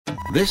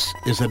This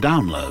is a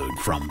download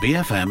from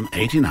BFM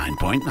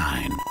 89.9,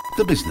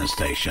 the business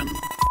station.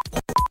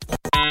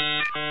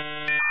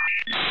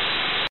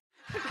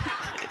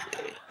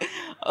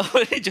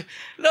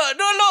 No.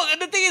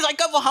 The thing is, I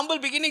come from humble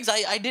beginnings.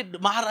 I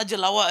did Maharaja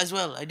Lawa as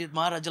well. I did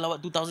Maharaja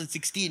Lawa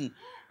 2016.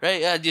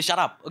 Right? Just shut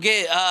up.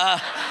 Okay.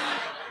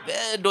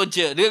 Don't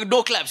cheer.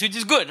 No claps, which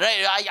is good,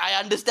 right? I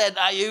understand.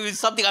 It's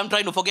something I'm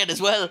trying to forget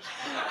as well.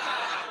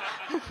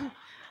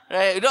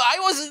 Right? No, I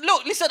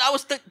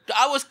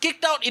was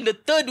kicked out in the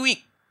third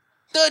week.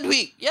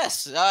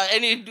 Yes.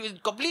 And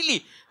it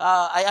completely,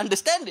 I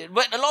understand it.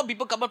 But a lot of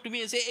people come up to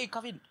me and say, "Hey,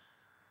 Kavin,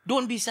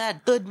 don't be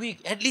sad. Third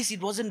week. At least it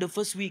wasn't the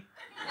first week."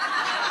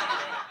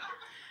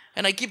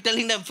 And I keep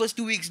telling them, first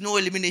 2 weeks, no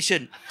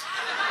elimination.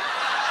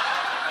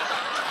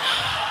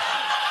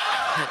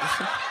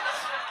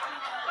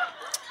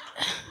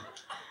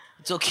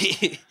 It's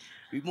okay.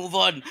 We move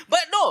on.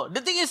 But no,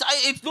 the thing is,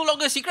 it's no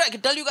longer a secret. I can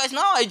tell you guys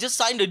now, I just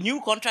signed a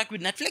new contract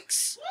with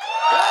Netflix.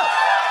 Yeah.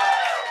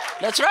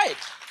 That's right.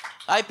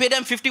 I pay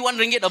them 51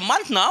 ringgit a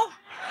month now.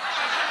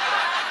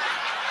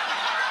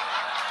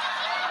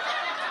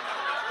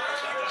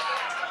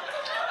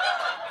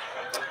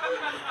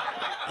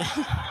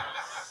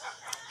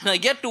 And I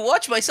get to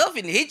watch myself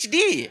in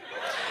HD,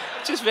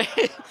 which is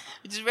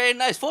very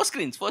nice. Four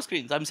screens.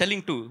 I'm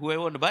selling two.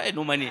 Whoever want to buy it,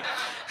 no money.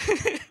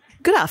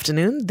 Good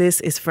afternoon. This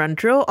is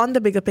Front Row on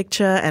The Bigger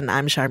Picture, and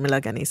I'm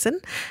Sharmila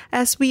Ganesan.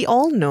 As we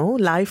all know,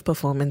 live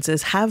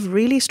performances have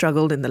really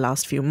struggled in the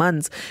last few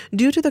months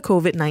due to the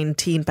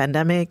COVID-19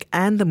 pandemic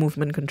and the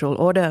movement control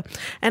order.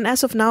 And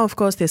as of now, of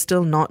course, they're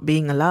still not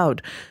being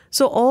allowed.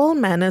 So all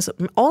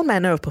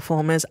manner of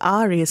performers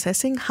are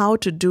reassessing how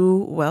to do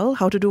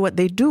what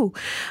they do.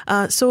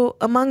 So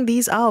among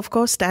these are, of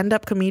course,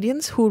 stand-up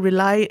comedians who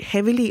rely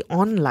heavily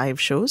on live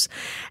shows.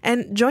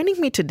 And joining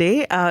me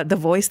today, the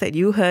voice that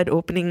you heard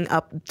opening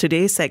up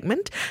today's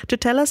segment to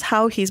tell us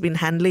how he's been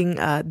handling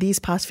these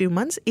past few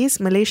months is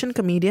Malaysian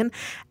comedian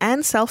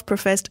and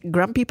self-professed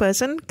grumpy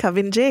person,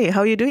 Kavin Jay.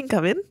 How are you doing,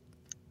 Kavin?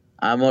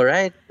 I'm all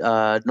right.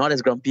 Not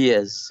as grumpy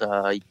as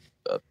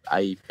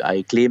I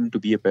claim to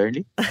be,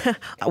 apparently.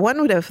 One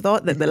would have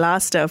thought that the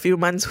last few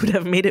months would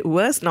have made it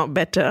worse, not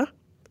better.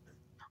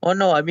 Oh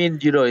no, I mean,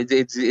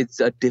 it's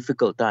a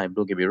difficult time.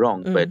 Don't get me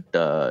wrong, but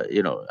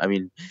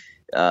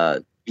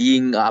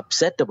being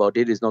upset about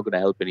it is not going to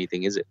help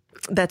anything, is it?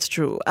 That's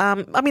true.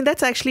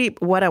 That's actually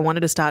what I wanted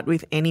to start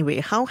with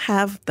anyway. How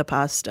have the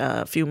past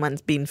few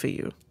months been for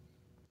you?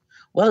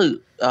 Well,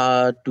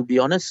 to be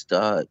honest,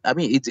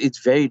 it's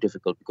very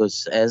difficult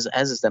because as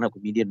a stand-up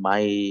comedian,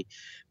 my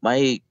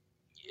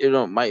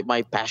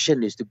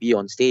passion is to be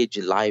on stage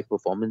in live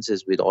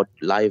performances with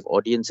live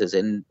audiences.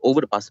 And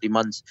over the past 3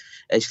 months,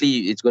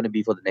 actually, it's going to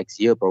be for the next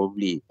year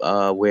probably,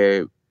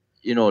 where,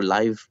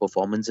 live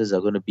performances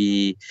are going to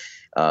be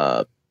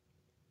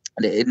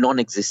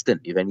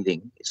non-existent, if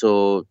anything.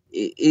 So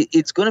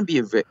it's going to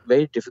be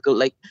very difficult.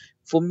 Like,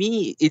 for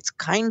me, it's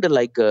kind of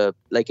like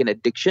an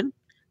addiction.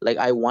 Like,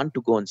 I want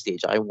to go on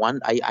stage. I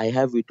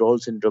have withdrawal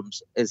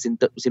symptoms,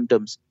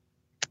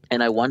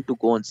 and I want to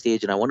go on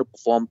stage and I want to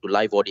perform to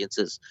live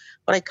audiences,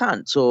 but I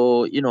can't.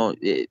 So,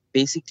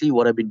 basically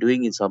what I've been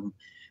doing is some,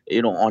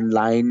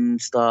 online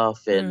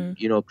stuff and,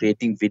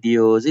 creating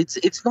videos.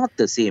 It's not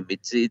the same.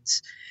 It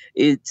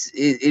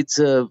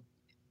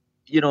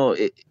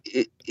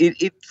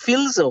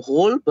fills a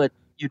hole, but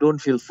you don't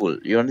feel full.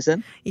 You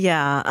understand?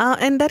 Yeah.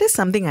 And that is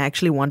something I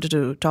actually wanted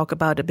to talk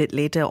about a bit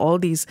later. All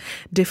these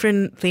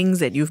different things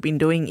that you've been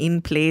doing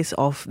in place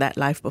of that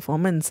live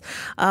performance.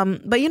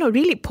 But,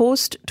 really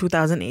post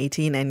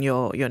 2018 and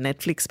your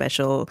Netflix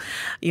special,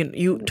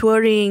 you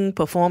touring,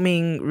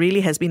 performing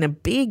really has been a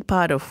big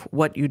part of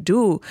what you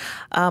do.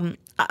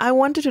 I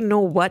wanted to know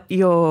what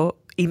your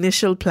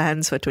initial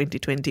plans for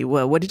 2020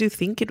 were. What did you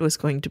think it was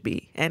going to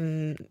be?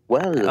 And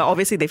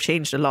obviously they've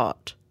changed a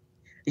lot.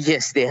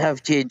 Yes, they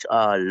have changed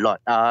a lot.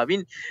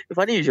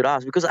 Funny you should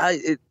ask, because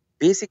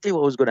basically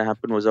what was going to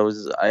happen was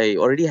I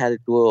already had a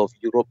tour of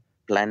Europe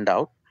planned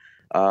out.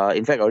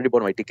 In fact, I already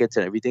bought my tickets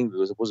and everything. We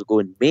were supposed to go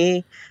in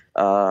May.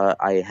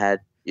 I had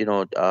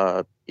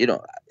a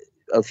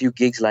few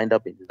gigs lined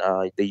up in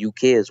the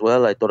UK as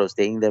well. I thought I was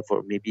staying there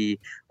for maybe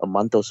a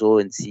month or so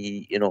and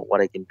see what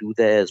I can do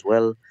there as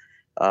well.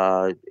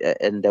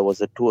 And there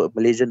was a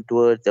Malaysian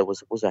tour that was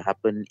supposed to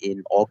happen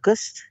in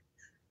August.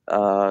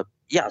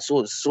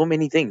 So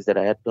many things that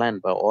I had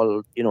planned, but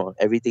all,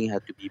 everything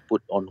had to be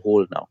put on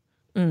hold now.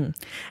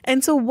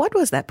 And so what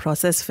was that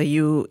process for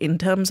you in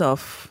terms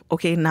of,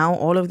 okay, now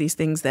all of these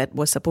things that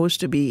were supposed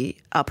to be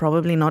are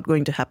probably not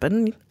going to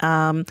happen.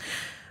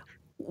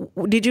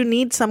 Did you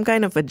need some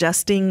kind of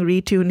adjusting,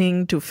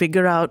 retuning to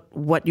figure out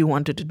what you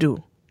wanted to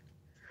do?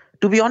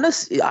 To be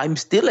honest, I'm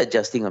still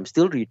adjusting. I'm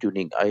still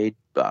retuning.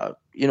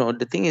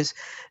 The thing is,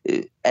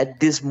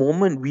 at this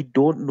moment, we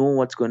don't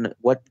know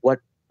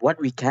what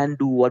we can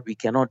do, what we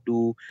cannot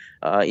do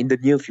in the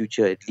near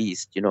future, at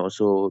least,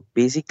 So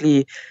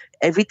basically,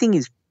 everything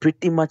is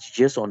pretty much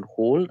just on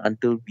hold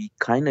until we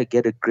kind of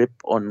get a grip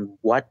on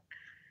what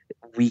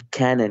we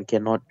can and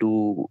cannot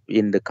do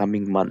in the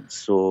coming months.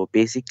 So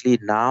basically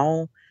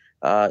now,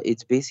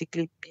 it's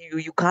basically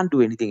you can't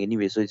do anything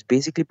anyway. So it's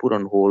basically put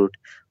on hold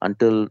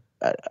until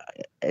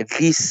at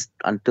least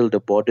until the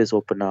borders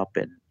open up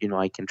and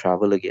I can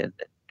travel again.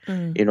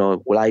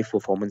 Live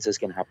performances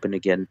can happen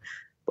again.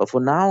 But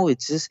for now,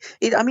 it's just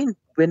it. I mean,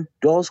 when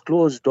doors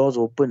close, doors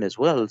open as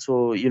well.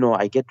 So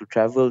I get to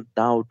travel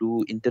now,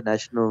 do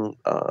international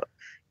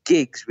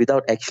gigs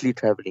without actually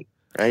traveling,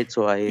 right?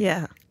 So I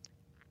Yeah.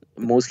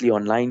 mostly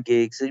online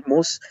gigs.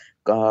 Most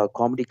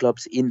comedy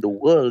clubs in the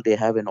world, they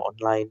have an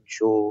online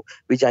show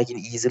which I can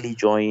easily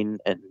join,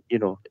 and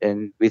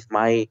and with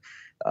my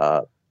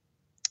uh,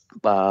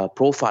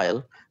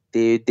 profile,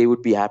 they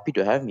would be happy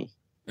to have me.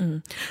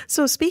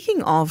 So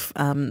speaking of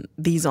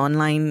these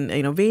online,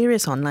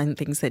 various online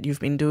things that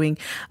you've been doing,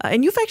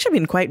 and you've actually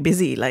been quite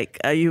busy. Like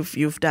you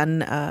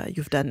started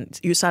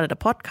a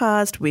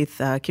podcast with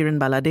Kiran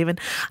Baladevan.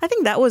 I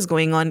think that was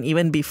going on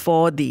even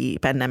before the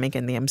pandemic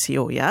and the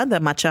MCO. Yeah, the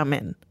Macha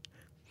Men.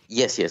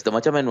 Yes, yes. The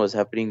Macha Man was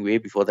happening way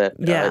before that.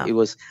 Yeah. It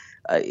was.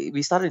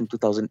 We started in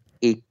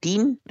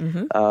 2018.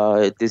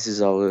 This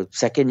is our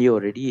second year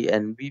already,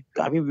 and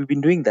we've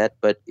been doing that.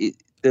 But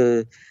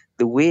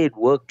the way it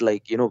worked,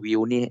 like we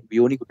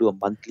only could do a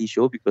monthly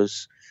show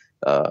because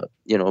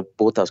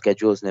both our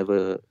schedules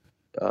never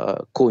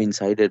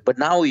coincided. But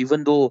now,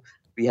 even though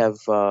we have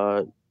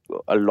a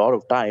lot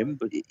of time,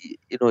 but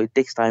it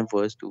takes time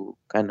for us to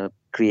kind of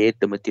create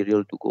the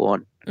material to go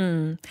on.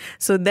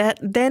 So that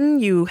then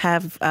you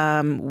have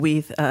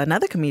with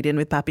another comedian,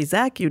 with Papi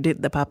Zach, you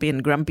did the Papi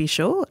and Grumpy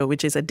show,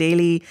 which is a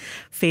daily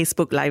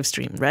Facebook live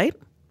stream, right?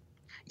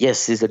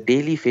 Yes, it's a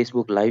daily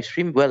Facebook live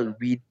stream. Well,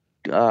 we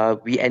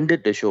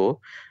ended the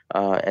show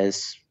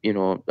as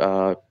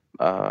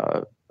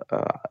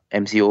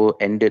MCO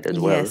ended as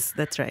well. Yes,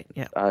 that's right.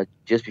 Yeah.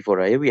 Just before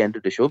we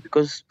ended the show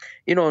because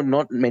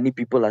not many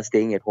people are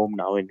staying at home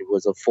now, and it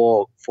was a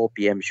 4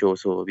 p.m. show,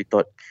 so we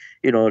thought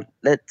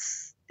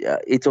let's.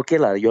 It's okay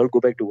lah. You all go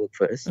back to work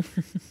first,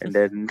 and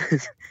then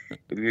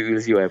we will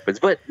see what happens.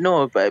 But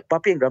no,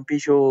 Papi and Grumpy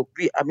show.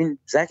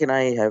 Zach and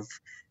I have,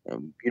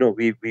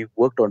 we've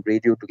worked on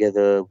radio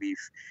together.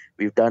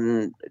 We've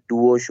done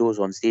duo shows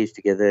on stage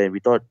together, and we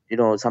thought,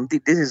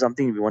 something. This is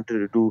something we wanted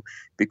to do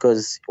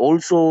because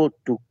also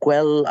to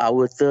quell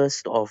our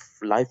thirst of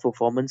live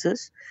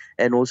performances,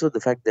 and also the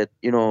fact that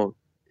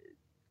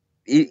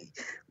we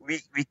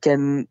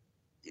can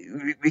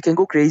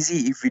go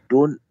crazy if we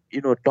don't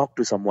talk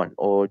to someone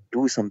or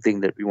do something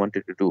that we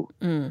wanted to do.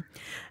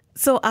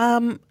 So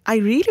I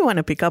really want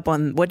to pick up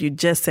on what you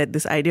just said,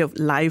 this idea of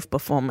live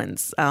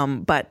performance,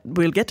 but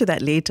we'll get to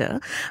that later.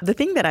 The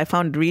thing that I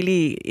found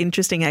really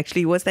interesting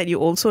actually was that you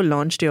also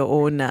launched your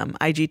own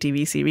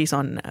IGTV series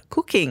on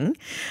cooking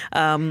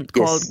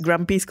called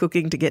Grumpy's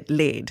Cooking to Get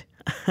Laid.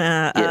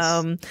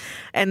 Yes.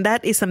 And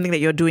that is something that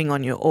you're doing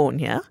on your own,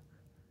 yeah?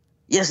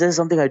 Yes, that's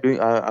something I doing.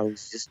 I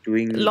was just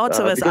doing. Lots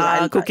of us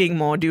are cooking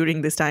more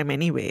during this time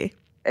anyway.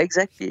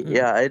 Exactly.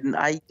 Yeah, and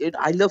I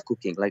love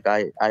cooking. Like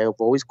I have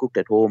always cooked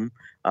at home.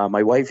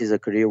 My wife is a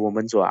career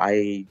woman, so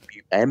I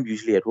am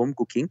usually at home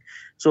cooking.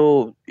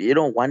 So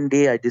one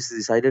day I just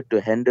decided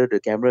to hand her the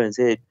camera and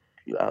say,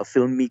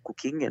 "Film me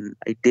cooking," and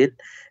I did.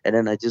 And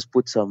then I just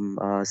put some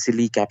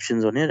silly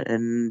captions on it,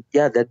 and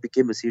yeah, that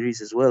became a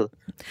series as well.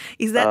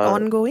 Is that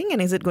ongoing,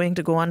 and is it going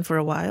to go on for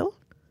a while?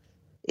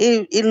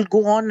 It'll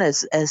go on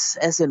as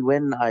and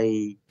when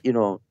I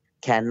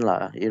can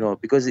lah,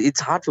 because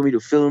it's hard for me to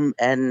film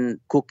and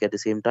cook at the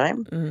same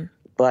time.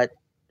 But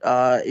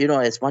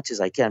as much as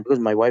I can, because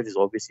my wife has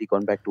obviously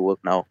gone back to work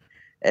now,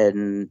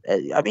 and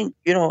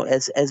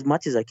as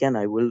much as I can,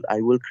 I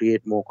will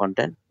create more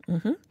content.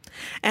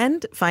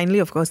 And finally,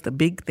 of course, the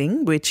big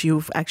thing, which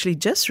you've actually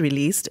just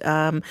released,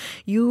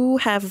 you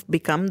have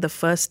become the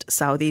first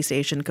Southeast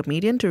Asian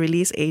comedian to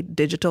release a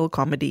digital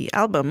comedy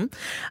album,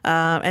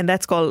 and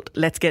that's called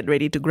Let's Get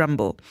Ready to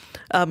Grumble.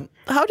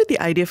 How did the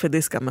idea for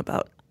this come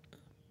about?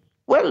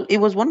 Well, it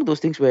was one of those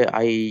things where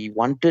I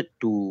wanted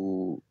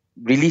to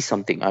release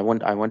something. I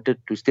wanted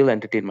to still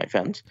entertain my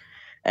fans,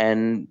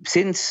 and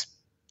since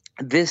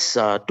this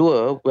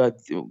tour where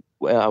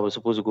I was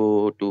supposed to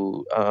go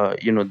to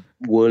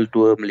world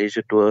tour,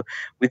 Malaysia tour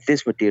with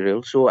this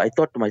material, so I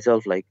thought to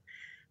myself like,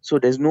 so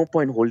there's no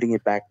point holding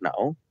it back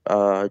now.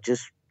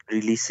 Just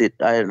release it.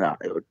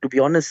 To be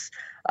honest,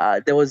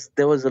 there was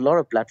a lot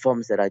of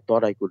platforms that I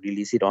thought I could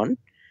release it on,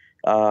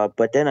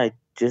 but then I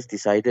just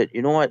decided,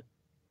 you know what,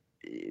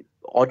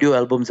 audio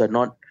albums are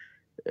not.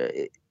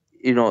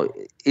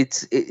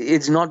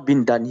 It's not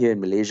been done here in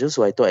Malaysia,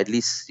 so I thought at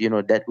least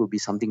that would be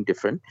something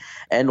different,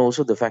 and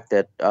also the fact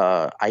that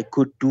I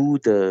could do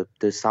the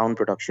sound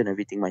production,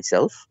 everything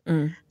myself.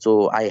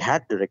 So I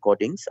had the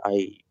recordings.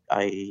 I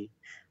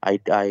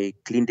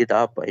cleaned it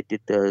up. I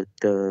did the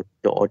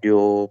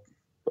audio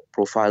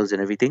profiles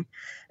and everything,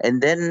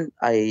 and then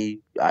I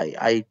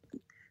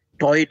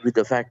toyed with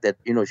the fact that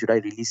should I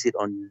release it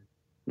on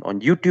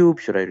YouTube?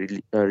 Should I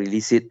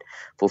release it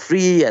for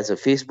free as a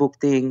Facebook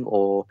thing,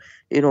 or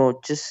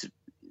just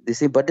the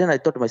same? But then I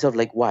thought to myself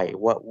like, why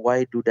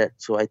do that?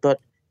 So I thought,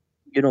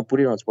 put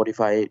it on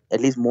Spotify, at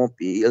least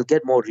it'll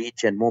get more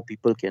reach and more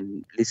people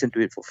can listen to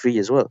it for free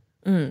as well.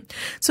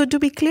 So to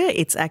be clear,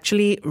 it's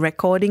actually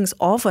recordings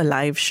of a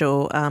live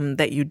show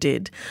that you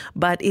did,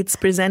 but it's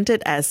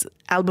presented as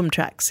album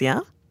tracks,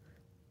 yeah?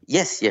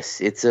 Yes.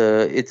 It's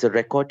a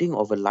recording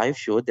of a live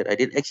show that I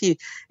did. Actually,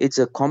 it's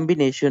a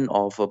combination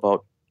of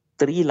about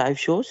 3 live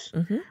shows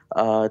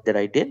that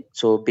I did.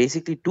 So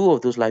basically, 2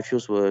 of those live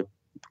shows were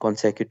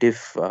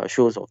consecutive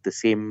shows of the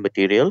same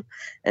material,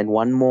 and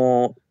one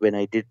more when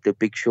I did the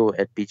big show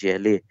at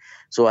PJLA.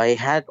 So I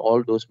had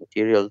all those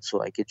materials,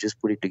 so I could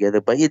just put it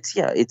together. But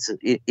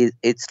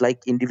it's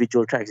like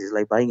individual tracks. It's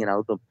like buying an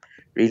album,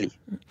 really.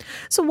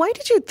 So why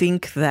did you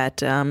think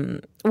that?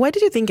 Why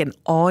did you think an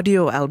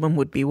audio album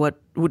would be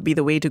what would be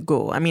the way to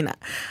go? I mean,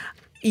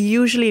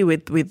 usually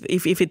with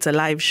if it's a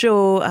live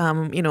show,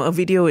 a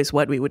video is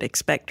what we would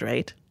expect,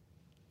 right?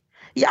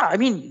 Yeah, I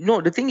mean, no,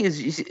 the thing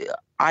is, you see,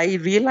 I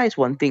realized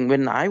one thing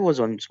when I was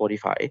on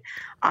Spotify.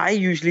 I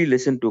usually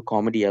listen to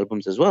comedy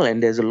albums as well,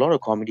 and there's a lot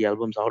of comedy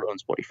albums out on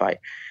Spotify,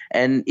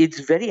 and it's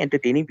very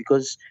entertaining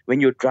because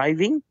when you're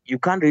driving, you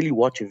can't really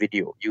watch a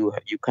video. You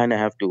kind of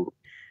have to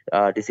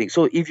this thing.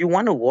 So if you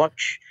want to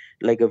watch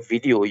like a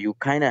video, you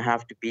kind of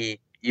have to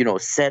be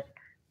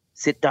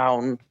sit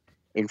down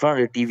in front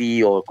of the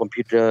TV or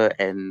computer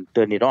and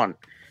turn it on.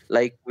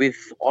 Like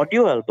with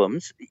audio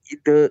albums,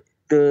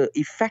 the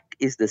effect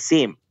is the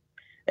same,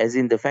 as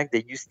in the fact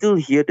that you still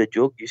hear the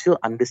joke, you still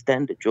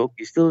understand the joke,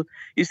 you still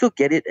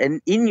get it,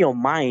 and in your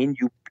mind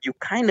you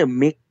kind of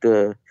make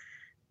the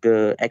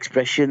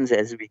expressions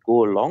as we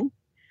go along.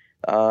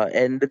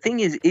 And the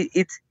thing is,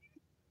 it's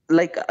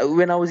like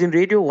when I was in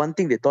radio, one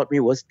thing they taught me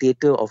was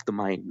theater of the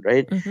mind,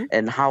 right?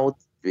 And how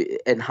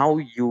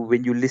you,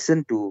 when you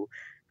listen to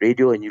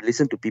radio and you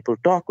listen to people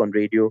talk on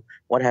radio,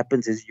 what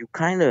happens is you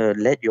kind of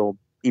let your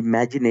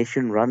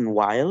imagination run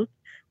wild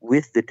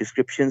with the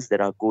descriptions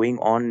that are going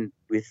on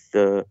with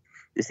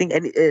this thing.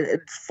 And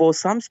for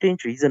some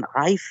strange reason,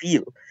 I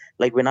feel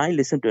like when I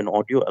listen to an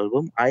audio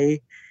album,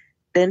 I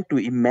tend to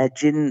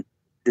imagine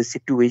the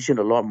situation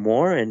a lot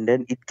more, and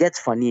then it gets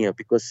funnier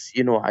because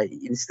I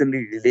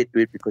instantly relate to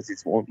it because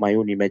it's my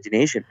own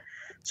imagination.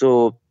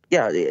 So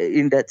yeah,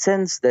 in that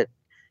sense, that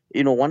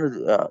one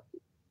of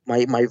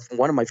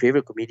one of my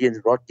favorite comedians,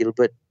 Rod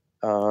Gilbert,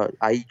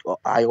 I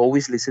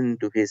always listen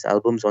to his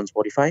albums on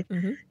Spotify,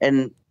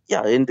 and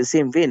yeah, in the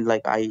same vein,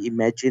 like I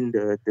imagine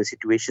the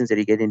situations that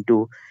he get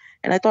into,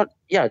 and I thought,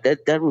 yeah,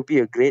 that would be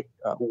a great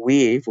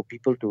way for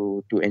people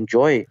to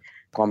enjoy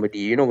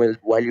comedy.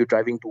 While you're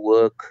driving to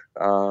work,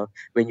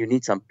 when you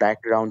need some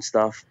background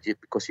stuff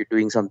because you're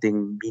doing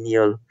something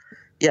menial,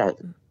 yeah,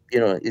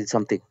 it's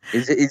something.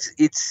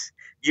 It's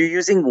you're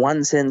using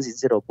one sense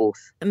instead of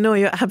both. No,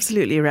 you're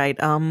absolutely right.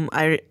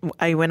 I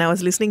when I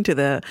was listening to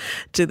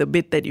the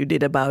bit that you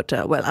did about,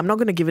 well, I'm not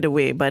going to give it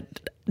away,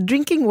 but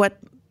drinking what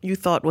you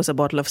thought was a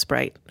bottle of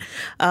Sprite.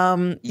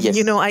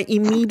 Yes. I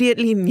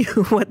immediately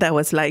knew what that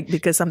was like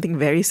because something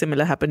very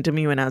similar happened to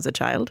me when I was a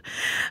child.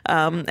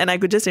 And I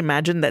could just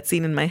imagine that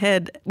scene in my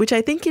head, which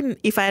I think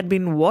if I had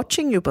been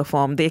watching you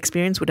perform, the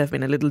experience would have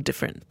been a little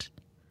different.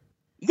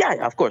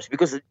 Yeah, of course,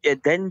 because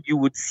then you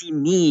would see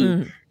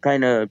me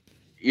kind of,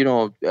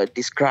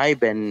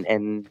 describe and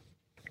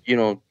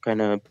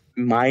kind of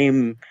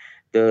mime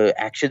the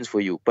actions for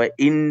you. But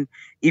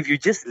if you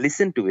just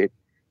listen to it,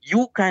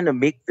 you kind of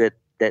make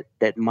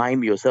that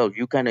mime yourself.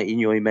 You kind of in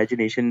your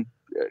imagination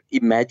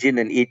imagine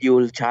an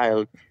 8-year-old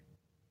child,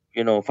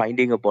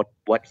 finding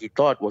what he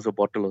thought was a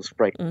bottle of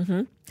Sprite.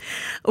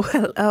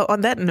 Well,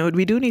 on that note,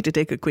 we do need to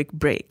take a quick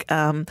break.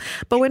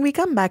 But when we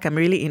come back, I'm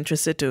really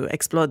interested to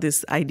explore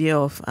this idea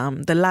of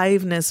the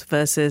liveness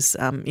versus,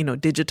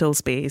 digital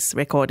space,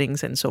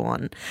 recordings, and so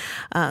on.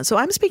 So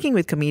I'm speaking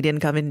with comedian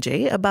Kavin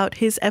Jay about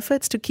his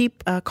efforts to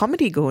keep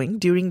comedy going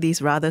during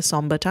these rather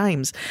somber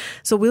times.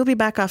 So we'll be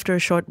back after a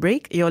short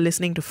break. You're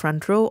listening to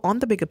Front Row on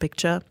The Bigger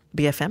Picture,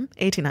 BFM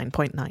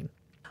 89.9.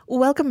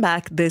 Welcome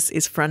back. This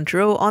is Front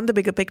Row on The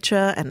Bigger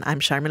Picture, and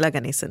I'm Sharmila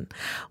Ganesan.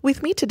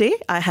 With me today,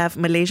 I have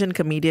Malaysian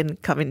comedian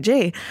Kavin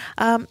Jay.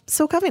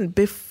 So Kavin,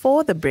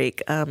 before the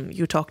break,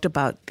 you talked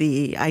about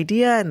the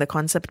idea and the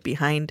concept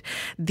behind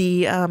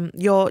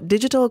your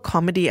digital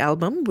comedy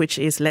album, which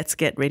is Let's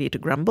Get Ready to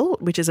Grumble,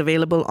 which is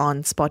available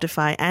on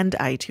Spotify and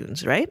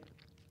iTunes, right?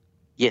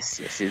 Yes,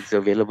 it's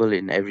available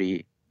in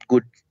every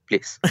good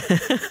place.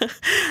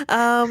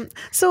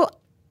 So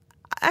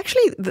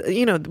actually,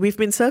 we've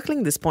been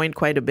circling this point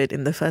quite a bit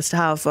in the first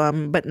half,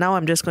 but now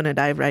I'm just going to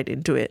dive right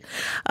into it.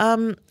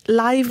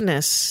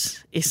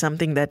 Liveness is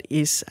something that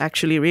is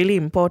actually really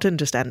important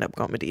to stand-up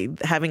comedy.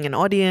 Having an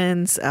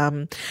audience,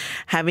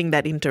 having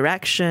that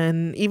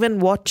interaction, even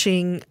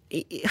watching.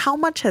 How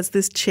much has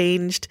this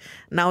changed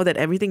now that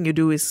everything you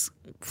do is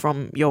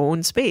from your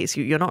own space?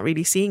 You're not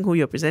really seeing who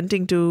you're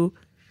presenting to.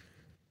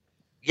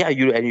 Yeah,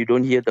 you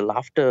don't hear the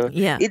laughter.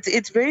 Yeah,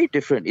 it's very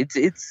different.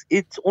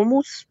 It's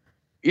almost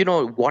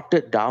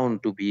watered down,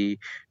 to be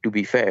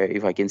fair,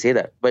 if I can say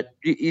that. But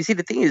you see,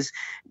 the thing is,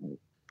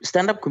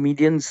 stand-up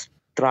comedians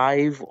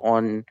thrive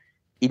on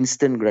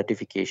instant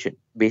gratification.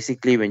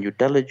 Basically, when you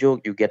tell a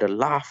joke, you get a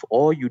laugh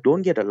or you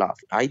don't get a laugh,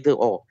 either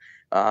or.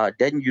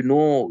 Then you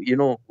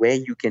know where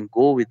you can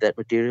go with that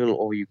material,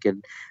 or you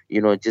can,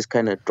 just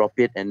kind of drop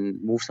it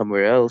and move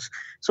somewhere else.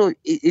 So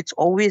it's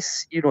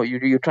always,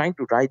 you're trying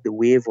to ride the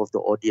wave of the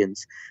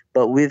audience,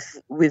 but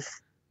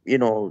with you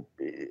know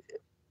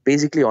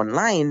basically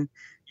online,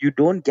 you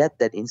don't get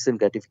that instant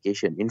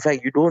gratification. In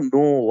fact, you don't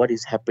know what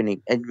is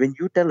happening. And when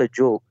you tell a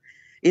joke,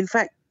 in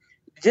fact,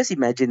 just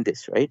imagine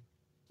this, right?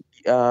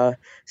 uh,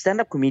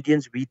 Stand-up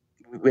comedians, we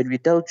when we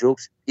tell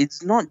jokes,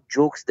 it's not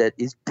jokes that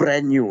is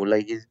brand new.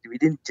 Like we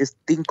didn't just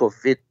think of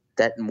it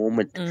that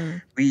moment.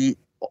 We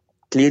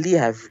clearly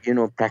have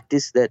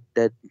practiced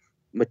that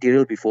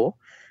material before.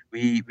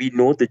 We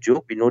know the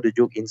joke. We know the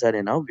joke inside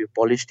and out. We've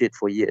polished it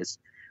for years.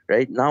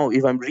 Right now,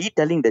 if I'm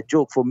retelling the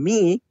joke, for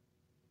me,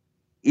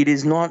 it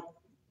is not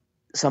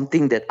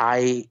something that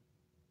I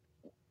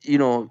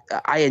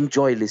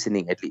enjoy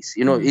listening. At least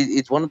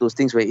it's one of those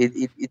things where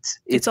it's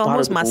It's part of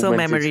almost the muscle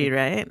movement. memory,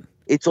 right?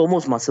 It's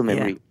almost muscle Yeah.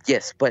 memory.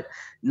 Yes, but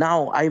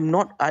now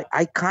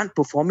I can't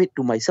perform it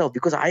to myself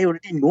because I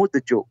already know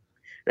the joke,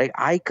 right?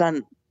 I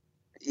can't.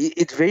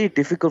 It's very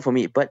difficult for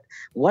me. But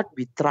what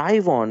we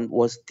thrive on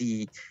was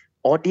the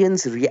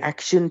audience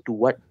reaction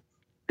to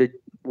the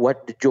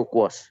what the joke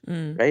was,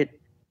 right?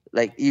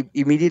 Like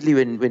immediately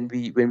when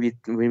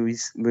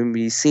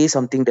we say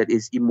something that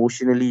is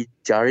emotionally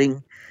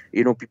jarring,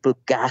 people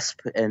gasp,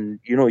 and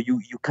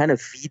you kind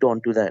of feed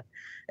onto that.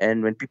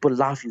 And when people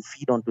laugh, you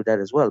feed onto that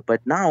as well.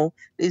 But now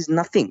there's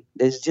nothing.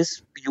 There's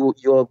just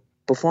you're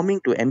performing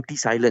to empty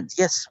silence.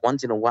 Yes,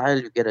 once in a while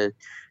you get a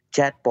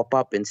chat pop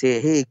up and say,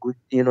 hey, good,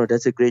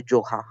 that's a great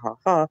joke, ha ha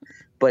ha.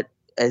 But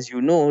as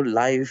you know,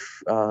 live,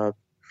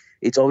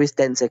 it's always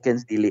 10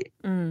 seconds delay.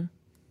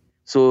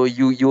 So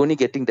you only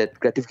getting that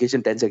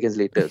gratification 10 seconds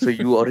later. So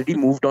you already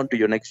moved on to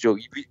your next joke.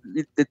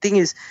 The thing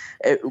is,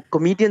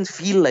 comedians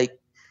feel like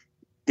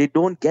they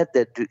don't get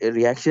that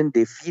reaction.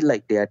 They feel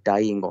like they are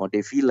dying, or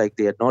they feel like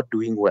they are not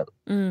doing well.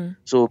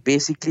 So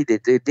basically, they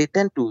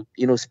tend to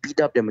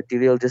speed up their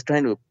material, just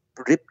trying to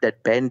rip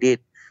that band-aid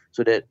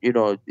so that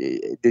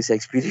this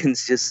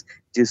experience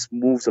just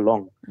moves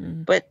along.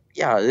 But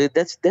yeah,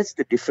 that's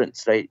the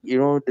difference, right?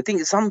 The thing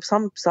is,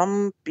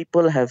 some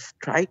people have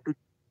tried to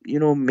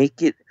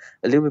make it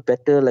a little bit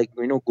better, like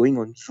going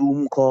on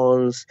Zoom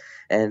calls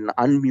and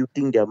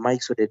unmuting their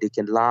mic so that they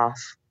can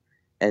laugh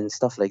and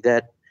stuff like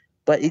that.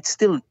 But it's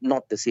still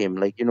not the same.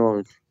 Like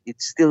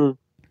it's still,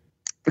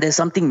 there's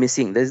something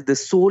missing. The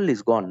soul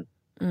is gone.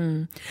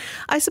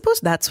 I suppose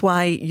that's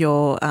why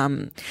your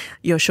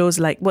shows,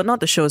 like, well, not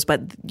the shows,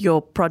 but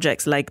your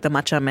projects like the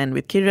Matcha Men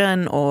with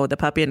Kiran or the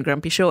Papi and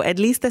Grumpy show, at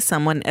least there's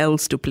someone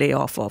else to play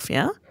off of,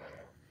 yeah?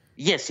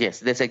 Yes.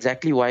 That's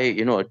exactly why,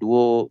 a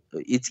duo,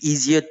 it's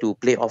easier to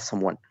play off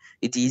someone.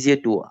 It's easier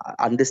to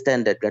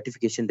understand that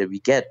gratification that we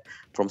get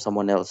from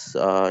someone else.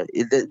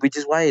 Which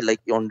is why,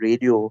 like, on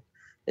radio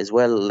as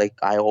well, like,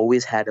 I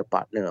always had a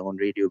partner on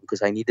radio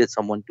because I needed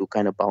someone to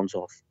kind of bounce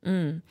off.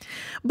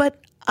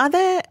 But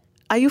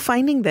are you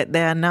finding that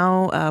there are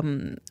now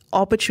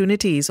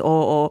opportunities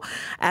or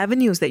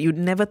avenues that you'd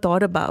never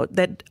thought about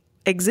that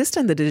exist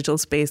in the digital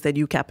space that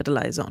you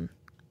capitalize on?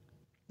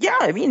 Yeah,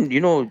 I mean,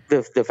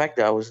 the fact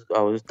that I was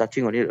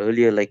touching on it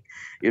earlier, like,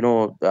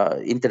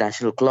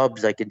 international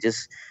clubs, I can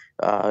just,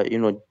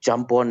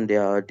 jump on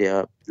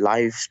their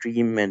live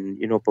stream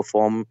and,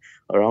 perform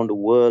around the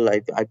world.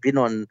 I've been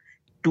on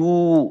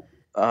two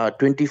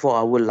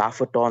 24-hour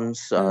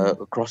laughathons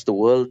across the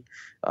world.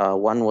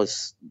 One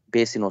was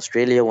based in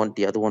Australia,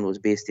 the other one was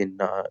based in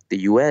the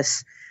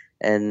US.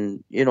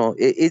 And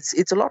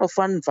it's a lot of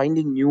fun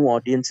finding new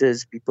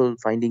audiences, people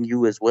finding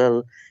you as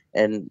well,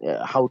 and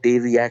how they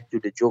react to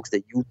the jokes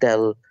that you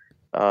tell.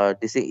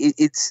 They say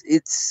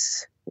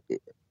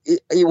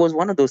it was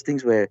one of those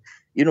things where,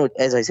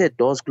 as I said,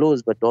 doors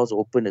close but doors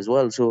open as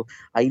well. So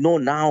I know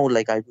now,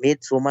 like, I've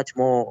made so much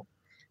more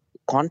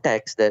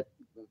contacts that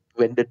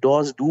when the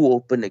doors do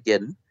open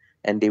again,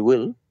 and they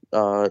will,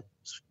 I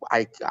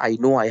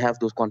know I have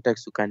those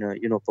contacts to kind of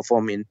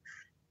perform in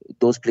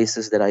those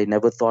places that I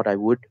never thought I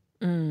would.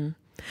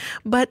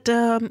 But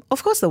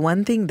of course, the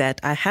one thing that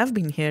I have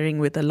been hearing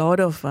with a lot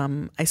of,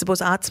 I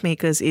suppose, arts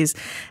makers is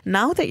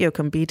now that you're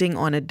competing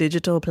on a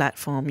digital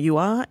platform, you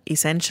are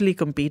essentially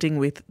competing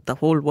with the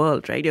whole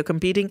world, right? You're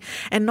competing,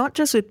 and not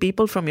just with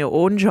people from your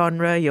own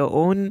genre, your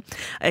own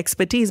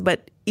expertise,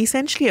 but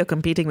essentially you're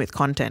competing with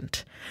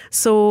content.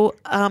 So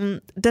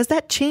does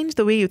that change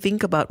the way you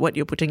think about what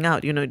you're putting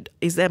out?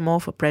 Is there more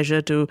of a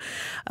pressure to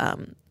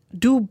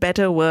do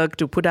better work,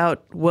 to put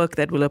out work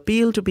that will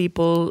appeal to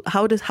people?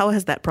 How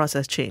has that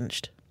process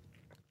changed?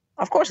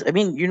 Of course, I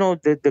mean,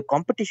 the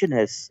competition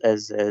has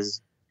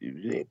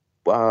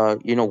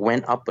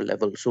went up a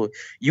level, so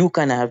you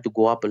kind of have to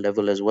go up a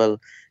level as well,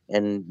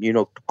 and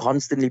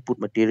constantly put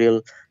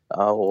material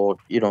or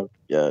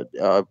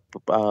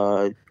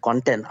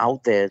content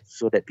out there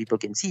so that people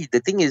can see. The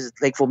thing is,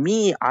 like, for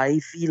me, I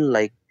feel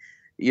like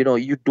you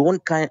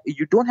don't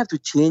have to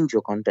change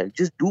your content.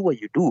 Just do what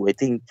you do. I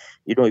think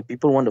if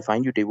people want to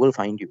find you, they will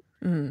find you.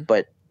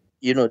 But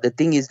the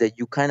thing is that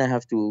you kind of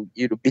have to,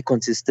 be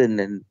consistent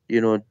and,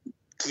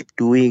 keep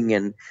doing,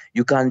 and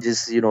you can't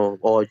just,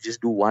 or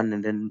just do one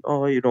and then,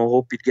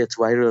 hope it gets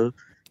viral.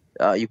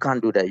 You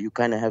can't do that. You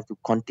kind of have to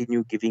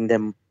continue giving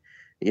them,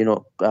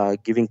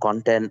 giving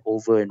content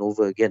over and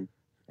over again.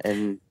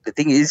 And the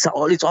thing is,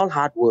 it's all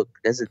hard work.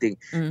 That's the thing.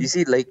 You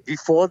see, like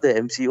before the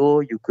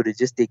MCO, you could have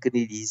just taken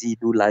it easy,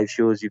 do live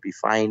shows, you'd be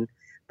fine.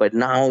 But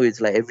now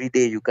it's like every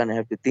day you kind of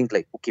have to think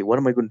like, okay, what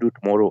am I going to do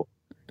tomorrow?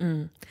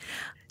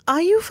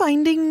 Are you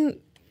finding,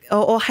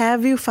 or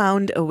have you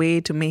found a way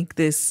to make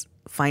this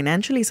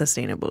financially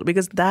sustainable?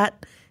 Because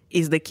that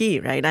is the key,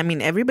 right? I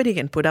mean, everybody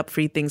can put up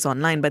free things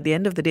online, but at the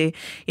end of the day,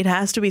 it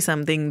has to be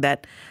something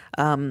that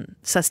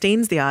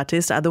sustains the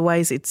artist.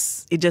 Otherwise,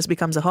 it just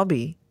becomes a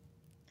hobby.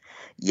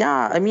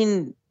 Yeah, I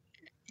mean,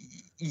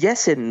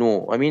 yes and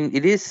no. I mean,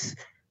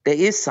 there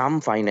is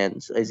some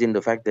finance, as in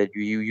the fact that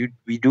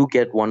we do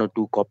get one or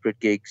two corporate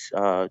gigs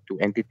to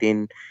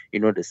entertain,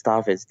 the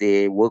staff as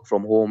they work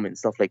from home and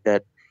stuff like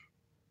that.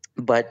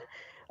 But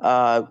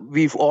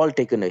we've all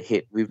taken a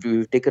hit.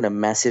 We've taken a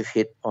massive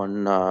hit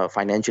on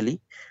financially.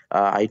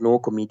 I know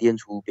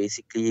comedians who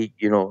basically,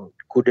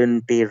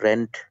 couldn't pay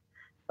rent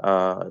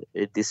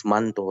this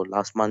month or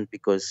last month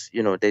because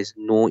there's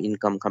no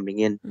income coming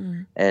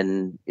in.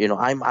 And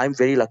I'm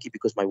very lucky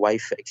because my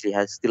wife actually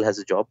still has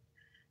a job,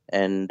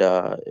 and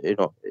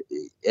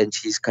and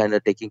she's kind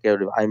of taking care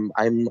of it.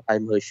 I'm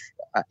her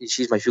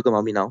she's my sugar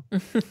mommy now,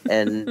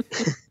 and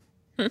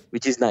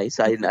which is nice.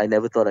 I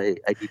never thought I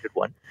needed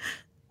one.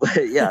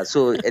 But yeah,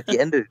 so at the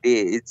end of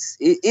the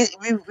day,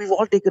 we've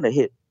all taken a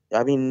hit.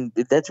 I mean,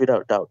 that's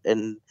without doubt.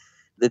 And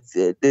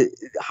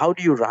how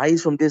do you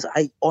rise from this?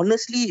 I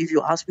honestly, if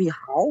you ask me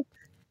how,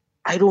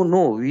 I don't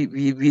know.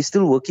 We're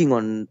still working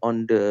on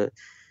the,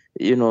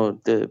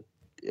 the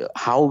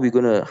how we're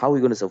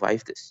gonna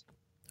survive this.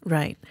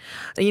 Right.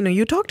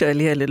 You talked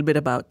earlier a little bit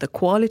about the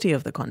quality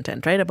of the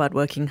content, right? About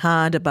working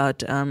hard,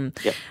 about one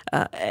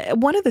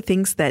of the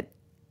things that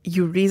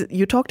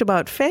you talked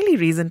about fairly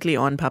recently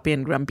on Papi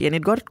and Grumpy, and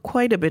it got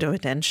quite a bit of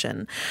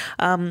attention,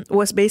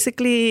 was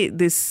basically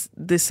this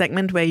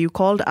segment where you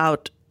called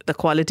out the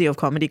quality of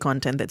comedy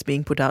content that's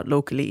being put out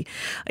locally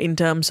in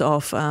terms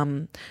of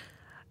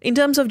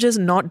just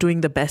not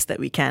doing the best that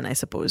we can, I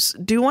suppose.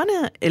 Do you want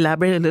to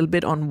elaborate a little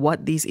bit on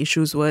what these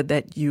issues were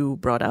that you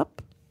brought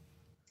up?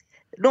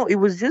 No, it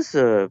was just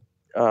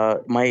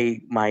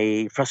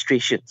my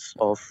frustrations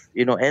of,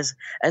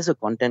 as a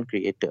content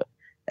creator,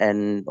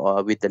 and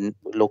with the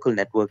local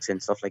networks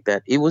and stuff like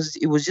that. It was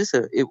just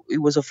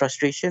it was a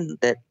frustration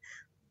that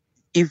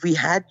if we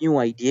had new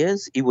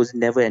ideas, it was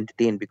never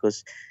entertained,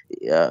 because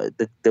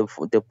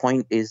the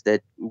point is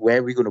that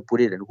where we're going to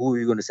put it and who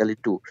we're going to sell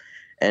it to.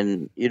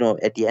 And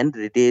at the end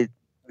of the day,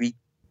 we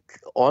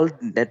all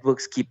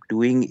networks keep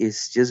doing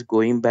is just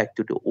going back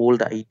to the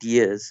old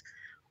ideas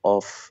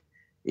of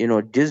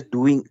just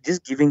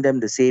giving them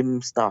the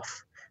same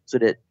stuff, so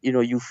that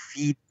you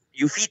feed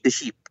the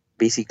sheep.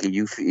 Basically,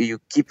 you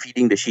keep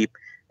feeding the sheep,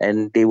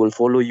 and they will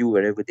follow you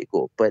wherever they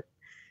go. But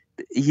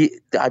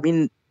I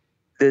mean,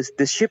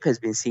 the ship has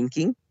been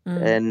sinking,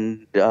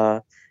 and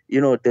the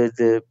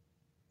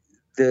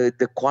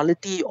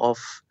quality of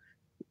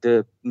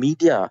the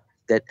media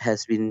that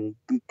has been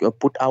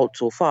put out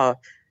so far,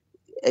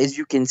 as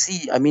you can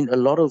see, I mean, a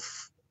lot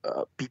of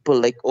people,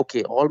 like,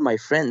 okay, all my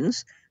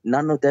friends,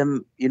 none of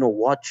them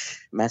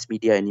watch mass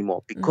media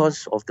anymore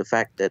because of the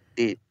fact that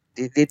they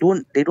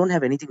don't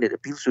have anything that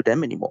appeals to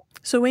them anymore.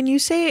 So when you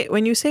say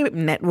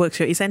networks,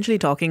 you're essentially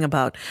talking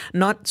about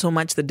not so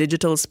much the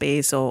digital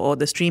space or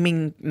the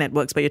streaming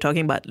networks, but you're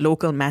talking about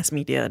local mass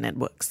media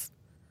networks.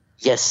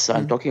 Yes,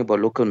 I'm talking about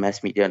local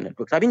mass media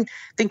networks. I mean,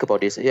 think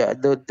about this. Yeah,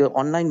 the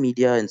online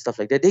media and stuff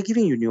like that, they're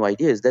giving you new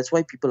ideas. That's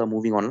why people are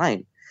moving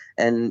online.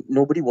 And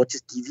nobody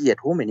watches TV at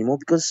home anymore,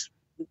 because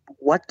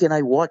what can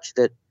I watch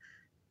that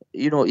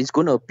it's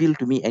going to appeal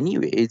to me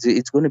anyway?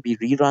 It's going to be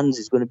reruns.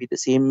 It's going to be the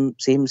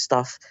same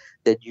stuff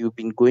that you've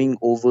been going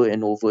over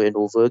and over and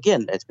over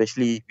again,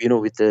 especially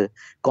with the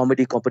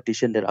comedy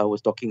competition that I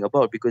was talking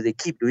about, because they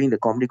keep doing the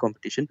comedy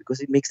competition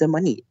because it makes them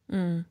money.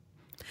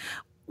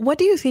 What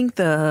do you think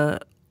the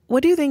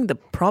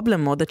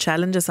problem or the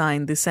challenges are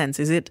in this sense?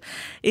 Is it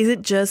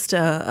just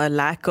a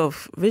lack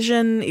of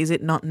vision? Is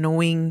it not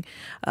knowing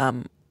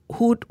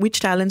which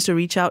talents to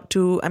reach out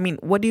to? I mean,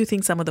 what do you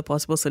think some of the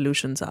possible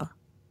solutions are?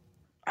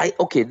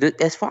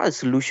 As far as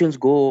solutions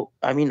go,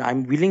 I mean,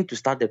 I'm willing to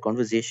start the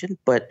conversation,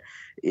 but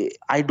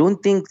I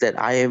don't think that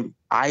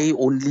I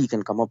only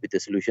can come up with a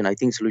solution. I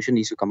think solution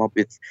needs to come up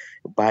with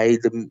by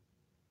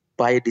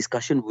a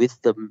discussion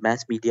with the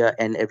mass media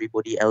and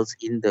everybody else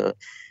in the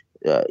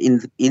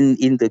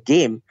in the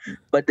game.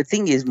 But the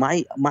thing is,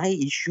 my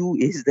issue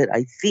is that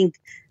I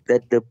think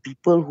that the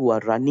people who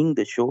are running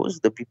the shows,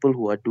 the people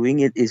who are doing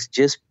it, is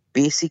just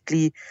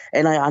basically,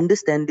 and I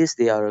understand this,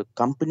 they are a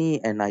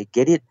company and I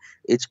get it,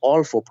 it's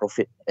all for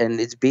profit,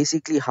 and it's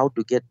basically how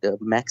to get the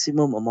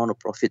maximum amount of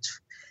profits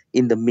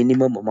in the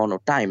minimum amount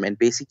of time. And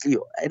basically,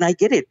 and I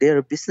get it, they're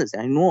a business,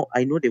 I know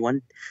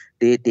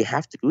they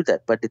have to do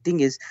that. But the thing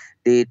is,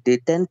 they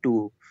tend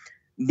to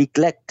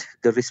neglect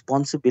the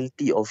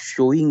responsibility of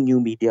showing new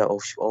media,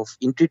 of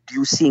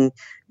introducing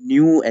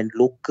new and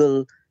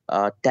local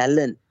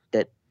talent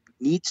that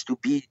needs to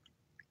be,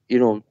 you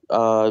know,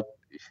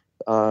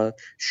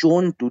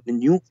 shown to the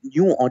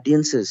new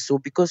audiences. So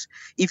because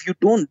if you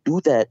don't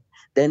do that,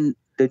 then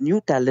the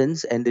new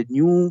talents and the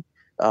new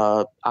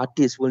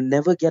artists will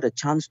never get a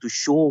chance to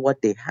show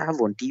what they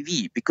have on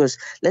TV. Because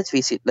let's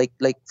face it, like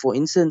for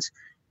instance,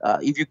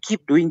 if you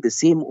keep doing the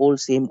same old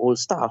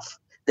stuff,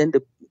 then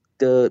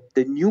the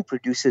new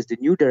producers, the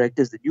new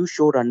directors, the new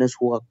showrunners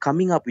who are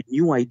coming up with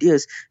new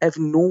ideas have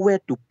nowhere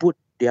to put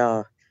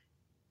uh,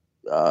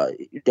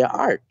 their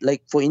art.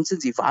 Like for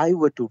instance, if I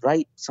were to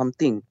write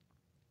something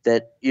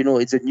that,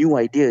 it's a new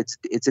idea,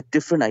 it's a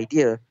different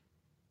idea,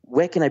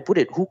 where can I put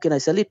it? Who can I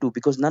sell it to?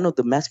 Because none of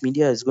the mass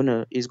media is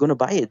gonna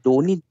buy it.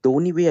 The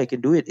only way I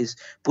can do it is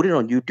put it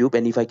on YouTube,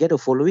 and if I get a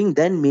following,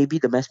 then maybe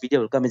the mass media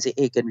will come and say,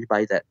 hey, can we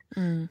buy that?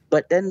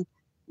 But then,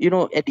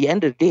 at the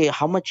end of the day,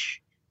 how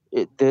much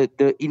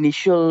the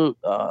initial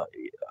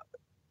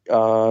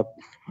uh,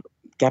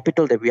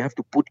 capital that we have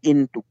to put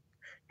in to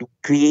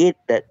create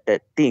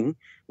that thing,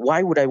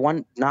 why would I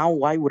want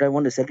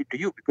to sell it to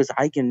you? Because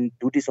I can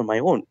do this on my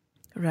own.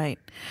 Right.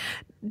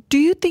 Do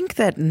you think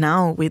that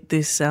now with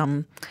this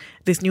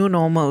this new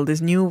normal, this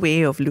new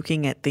way of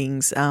looking at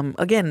things,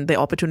 again, the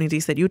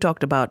opportunities that you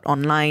talked about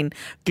online,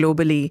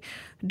 globally,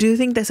 do you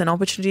think there's an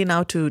opportunity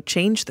now to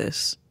change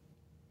this?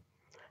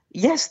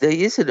 Yes, there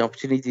is an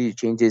opportunity to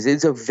change this.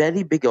 It's a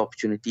very big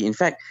opportunity. In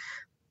fact,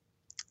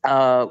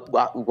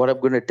 what I'm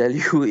going to tell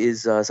you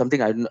is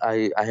something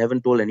I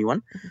haven't told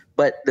anyone,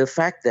 but the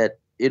fact that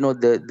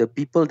the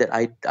people that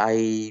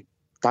I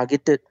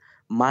targeted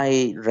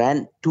my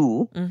rant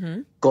to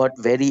got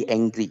very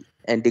angry,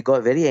 and they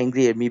got very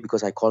angry at me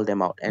because I called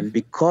them out, and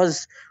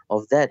because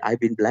of that, I've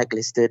been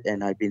blacklisted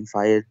and I've been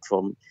fired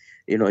from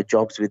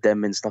jobs with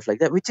them and stuff like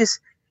that,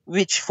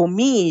 which for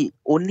me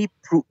only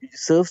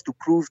serves to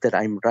prove that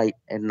I'm right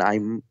and I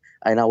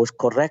was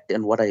correct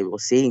in what I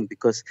was saying,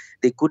 because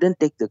they couldn't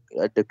take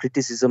the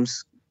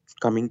criticisms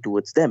coming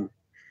towards them.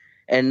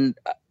 And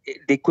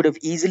they could have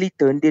easily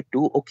turned it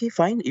to, okay,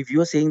 fine, if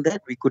you're saying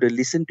that, we could have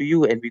listened to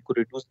you and we could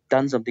have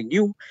done something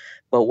new.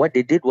 But what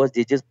they did was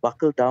they just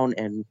buckled down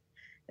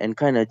and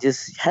kind of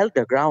just held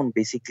the ground,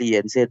 basically,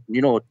 and said,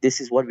 this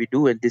is what we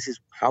do and this is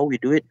how we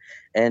do it.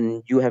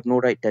 And you have no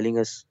right telling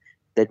us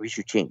that we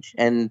should change.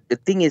 And the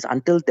thing is,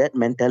 until that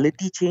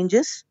mentality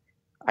changes,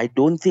 I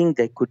don't think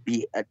there could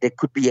be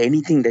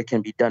anything that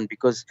can be done,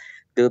 because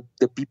the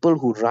people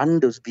who run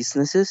those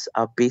businesses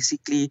are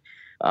basically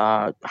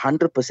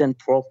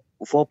 100%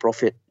 for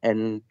profit,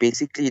 and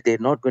basically they're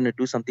not going to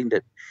do something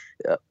that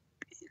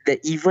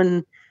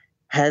even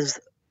has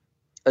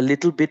a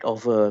little bit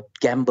of a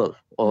gamble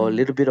or a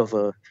little bit of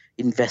a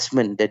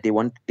investment that they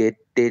want.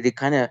 They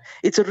kind of,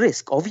 it's a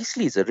risk.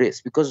 Obviously, it's a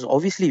risk, because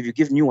obviously if you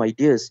give new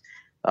ideas,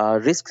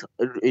 risks,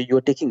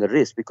 you're taking a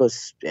risk,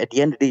 because at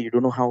the end of the day, you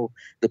don't know how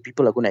the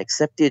people are going to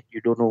accept it.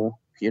 You don't know,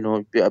 you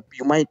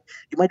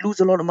might lose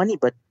a lot of money,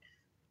 but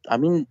I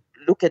mean,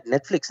 look at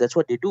Netflix. That's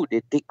what they do.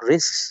 They take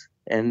risks,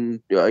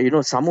 and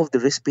some of the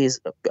risk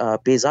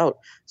pays out,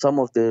 some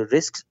of the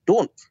risks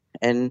don't.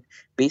 And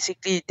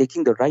basically,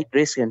 taking the right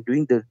risk and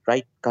doing the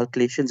right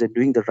calculations and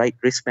doing the right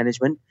risk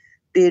management,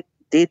 they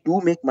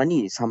do make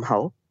money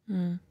somehow.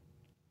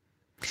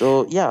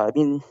 So yeah, I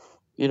mean,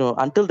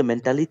 until the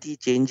mentality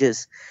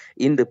changes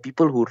in the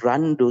people who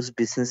run those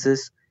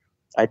businesses,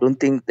 I don't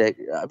think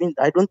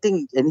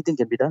anything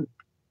can be done.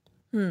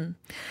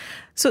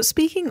 So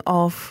speaking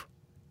of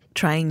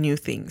trying new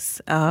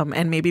things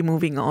and maybe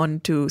moving on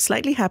to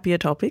slightly happier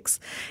topics,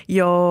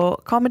 your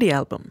comedy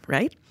album,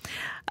 right?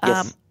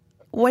 Yes.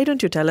 Why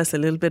don't you tell us a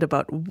little bit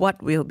about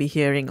what we'll be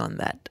hearing on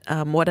that?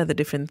 What are the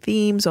different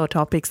themes or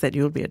topics that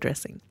you'll be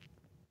addressing?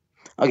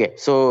 Okay,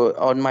 so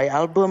on my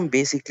album,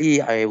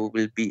 basically, I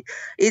will be.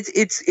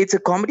 It's a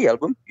comedy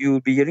album. You'll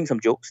be hearing some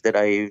jokes that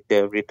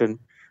I've written.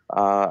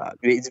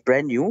 It's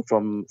brand new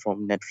from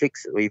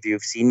Netflix. If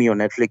you've seen me on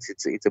Netflix,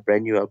 it's a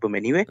brand new album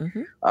anyway.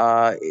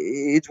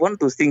 It's one of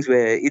those things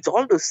where it's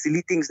all those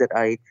silly things that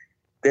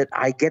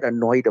I get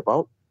annoyed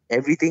about.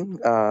 Everything.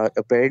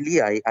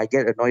 Apparently, I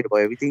get annoyed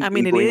about everything. I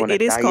mean,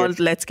 it is called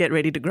Let's Get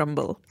Ready to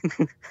Grumble.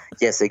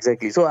 Yes,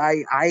 exactly. So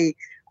I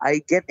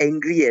get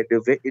angry at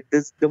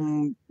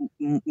the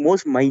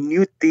most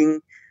minute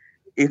thing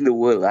in the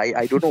world.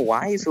 I don't know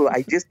why. So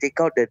I just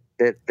take out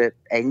that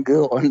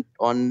anger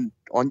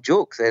on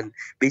jokes, and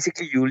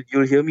basically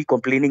you'll hear me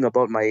complaining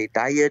about my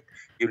diet.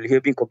 You'll hear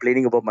me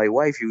complaining about my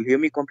wife. You'll hear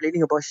me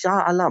complaining about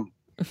Shah Alam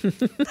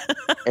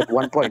at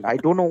one point. I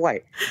don't know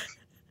why.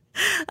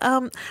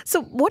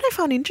 So what I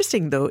found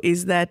interesting, though,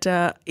 is that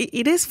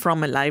it is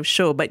from a live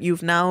show, but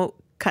you've now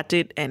cut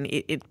it and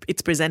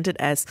it's presented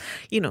as,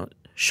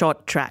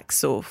 short tracks.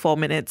 So 4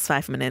 minutes,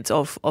 5 minutes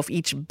of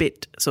each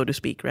bit, so to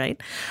speak,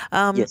 right?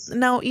 Yes.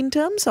 Now, in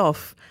terms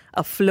of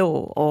a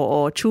flow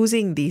or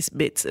choosing these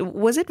bits,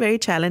 was it very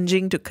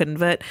challenging to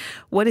convert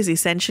what is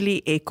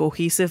essentially a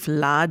cohesive,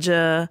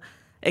 larger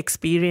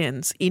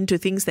experience into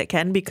things that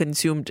can be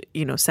consumed,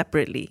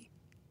 separately?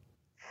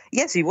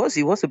 Yes, it was.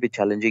 It was a bit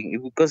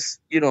challenging because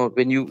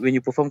when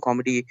you perform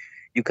comedy,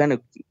 you kind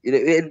of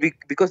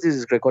because this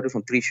is recorded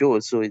from three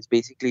shows, so it's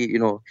basically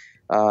you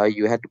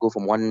had to go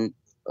from one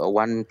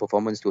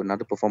performance to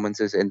another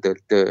performances, and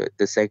the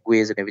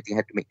segues and everything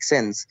had to make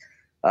sense.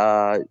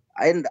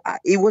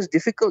 It was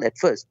difficult at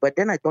first, but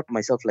then I thought to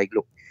myself like,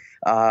 look,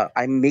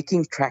 I'm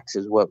making tracks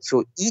as well,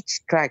 so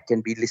each track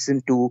can be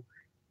listened to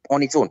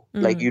on its own.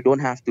 Like you don't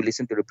have to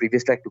listen to the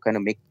previous track to kind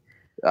of make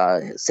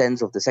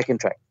sense of the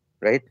second track,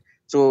 right?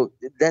 So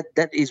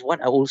that is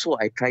what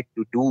I tried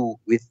to do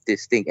with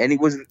this thing, and it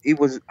was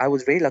I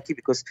was very lucky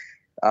because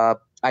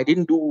I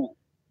didn't do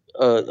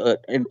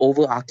an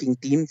overarching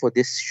theme for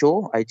this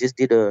show. I just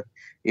did a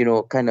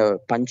kind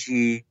of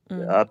punchy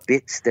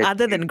bits that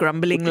Other than you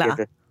grumbling put lah.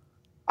 together.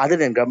 Other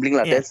than grumbling,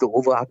 like Yeah. that's the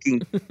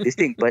overarching this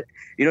thing. But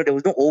there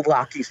was no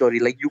overarching story.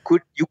 Like you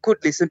could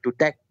listen to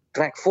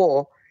track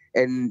 4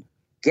 and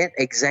get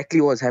exactly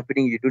what's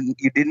happening. You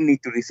didn't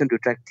need to listen to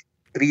track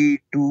 3,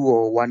 2,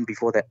 or 1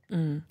 before that.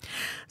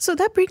 So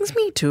that brings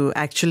me to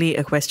actually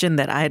a question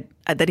that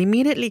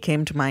immediately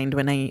came to mind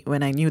when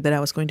I knew that I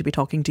was going to be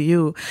talking to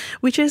you,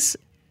 which is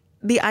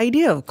the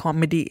idea of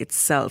comedy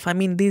itself. I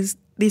mean, these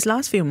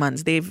last few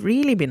months, they've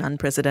really been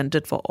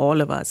unprecedented for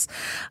all of us.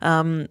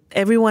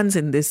 Everyone's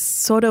in this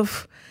sort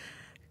of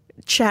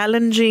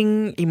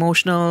challenging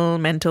emotional,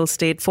 mental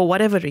state for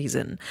whatever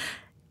reason.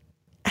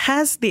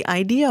 Has the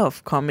idea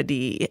of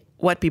comedy,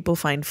 what people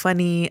find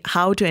funny,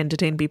 how to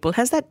entertain people,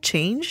 has that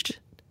changed?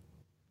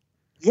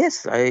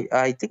 Yes,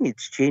 I think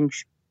it's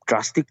changed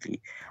drastically.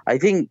 I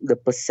think the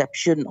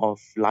perception of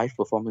live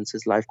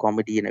performances, live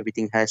comedy, and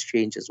everything has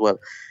changed as well,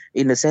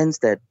 in the sense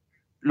that,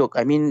 look,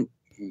 I mean,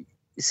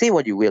 say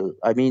what you will.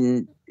 I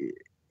mean,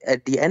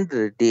 at the end of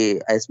the day,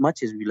 as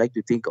much as we like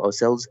to think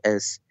ourselves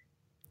as,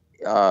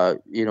 uh,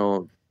 you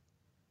know,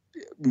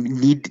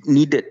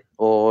 needed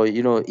or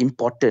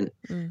important,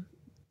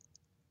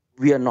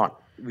 we are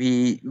not.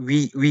 We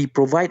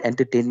provide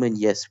entertainment.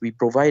 Yes, we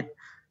provide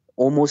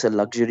almost a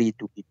luxury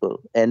to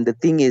people. And the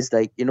thing is,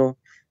 like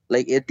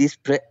at this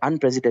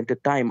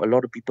unprecedented time, a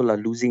lot of people are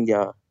losing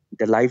their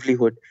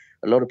livelihood.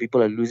 A lot of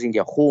people are losing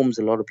their homes.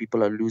 A lot of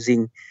people are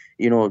losing,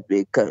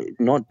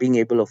 not being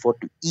able to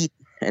afford to eat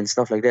and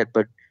stuff like that.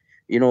 But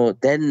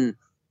then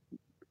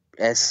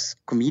as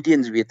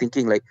comedians, we are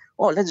thinking like,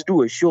 oh, let's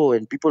do a show,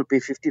 and people pay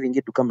 50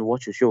 ringgit to come and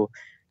watch a show,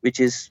 which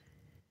is,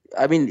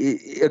 I mean,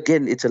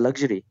 again, it's a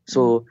luxury.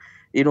 So,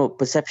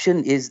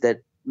 perception is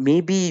that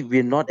maybe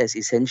we're not as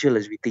essential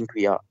as we think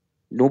we are.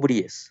 Nobody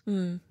is,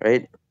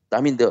 right? I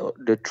mean,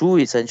 the true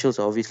essentials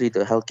are obviously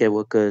the healthcare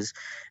workers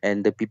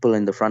and the people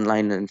in the front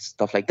line and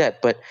stuff like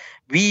that. But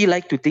we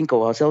like to think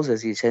of ourselves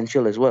as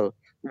essential as well.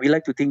 We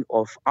like to think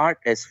of art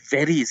as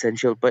very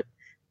essential. But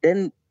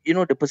then,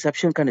 the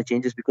perception kind of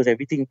changes because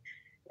everything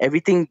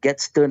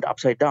gets turned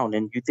upside down.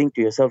 And you think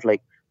to yourself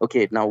like,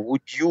 okay, now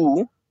would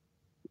you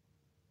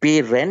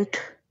pay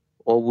rent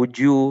or would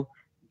you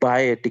buy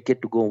a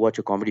ticket to go and watch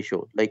a comedy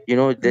show? Like,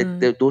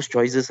 those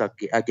choices are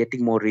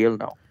getting more real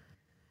now.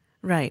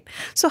 Right.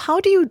 So how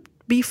do you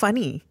be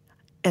funny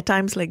at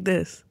times like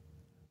this?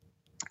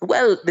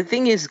 Well, the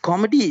thing is,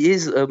 comedy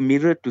is a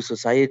mirror to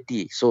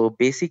society. So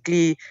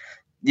basically,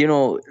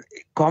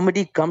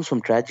 comedy comes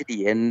from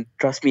tragedy. And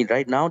trust me,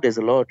 right now, there's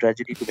a lot of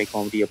tragedy to make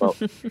comedy about.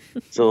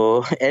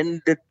 So,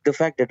 and the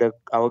fact that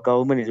our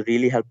government is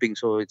really helping,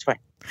 so it's fine.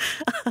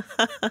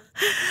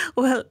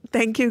 Well,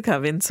 thank you,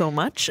 Kavin, so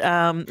much.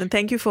 And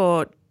thank you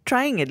for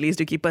trying at least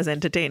to keep us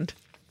entertained.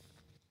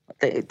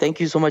 Thank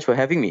you so much for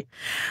having me.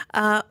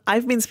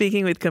 I've been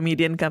speaking with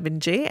comedian Kavin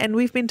Jay, and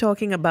we've been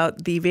talking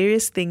about the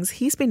various things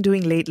he's been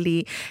doing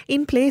lately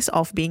in place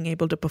of being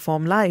able to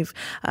perform live.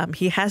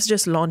 He has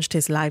just launched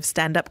his live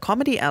stand-up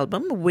comedy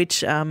album,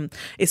 which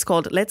is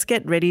called Let's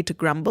Get Ready to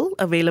Grumble,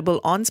 available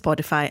on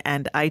Spotify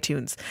and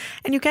iTunes.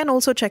 And you can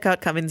also check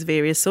out Kavin's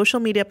various social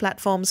media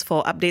platforms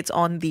for updates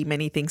on the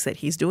many things that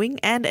he's doing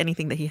and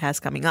anything that he has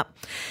coming up.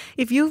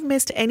 If you've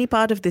missed any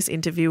part of this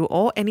interview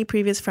or any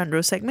previous Front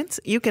Row segments,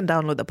 you can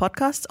download the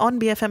podcasts on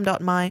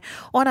bfm.my,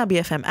 on our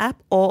BFM app,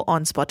 or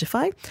on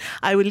Spotify.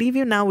 I will leave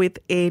you now with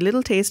a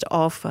little taste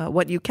of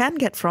what you can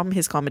get from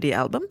his comedy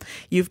album.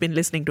 You've been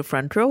listening to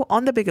Front Row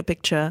on the Bigger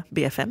Picture,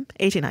 BFM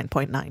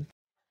 89.9.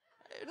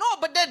 No,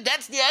 but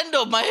that's the end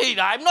of my...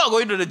 I'm not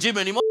going to the gym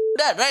anymore.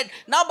 That, right?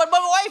 Now, but my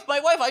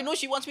wife, I know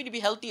she wants me to be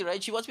healthy,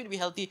 right? She wants me to be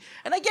healthy.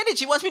 And I get it.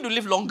 She wants me to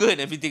live longer and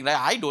everything. Right?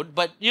 I don't,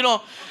 but,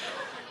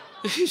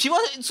 she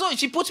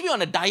puts me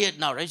on a diet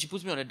now, right? She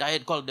puts me on a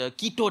diet called the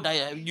keto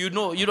diet. You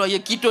know the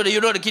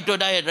keto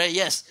diet, right?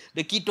 Yes,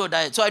 the keto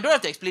diet. So I don't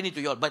have to explain it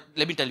to you all, but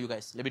let me tell you,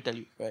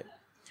 right?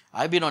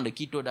 I've been on the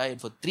keto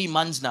diet for 3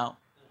 months now,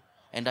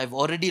 and I've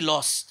already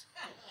lost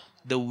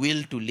the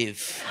will to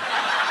live.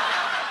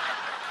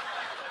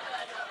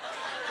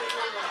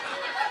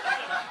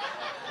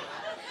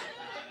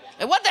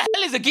 And what the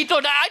hell is a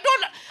keto diet?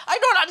 I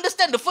don't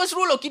understand. The first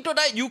rule of keto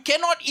diet, you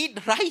cannot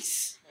eat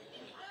rice.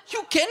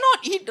 You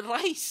cannot eat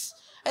rice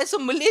as a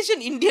Malaysian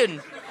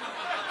Indian.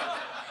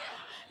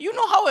 You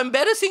know how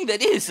embarrassing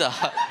that is.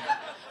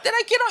 then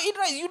I cannot eat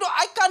rice.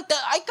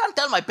 I can't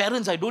tell my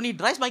parents I don't eat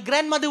rice. My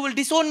grandmother will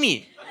disown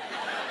me.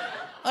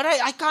 All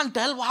right, I can't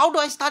tell. How do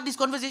I start this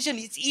conversation?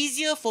 It's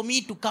easier for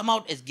me to come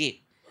out as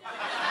gay.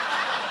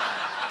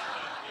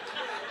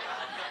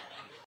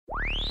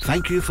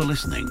 Thank you for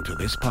listening to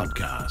this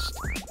podcast.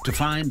 To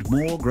find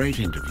more great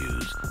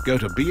interviews, go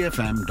to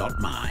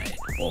bfm.my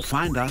or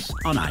find us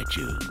on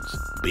iTunes.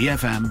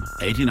 BFM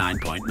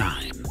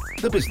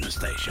 89.9, the business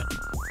station.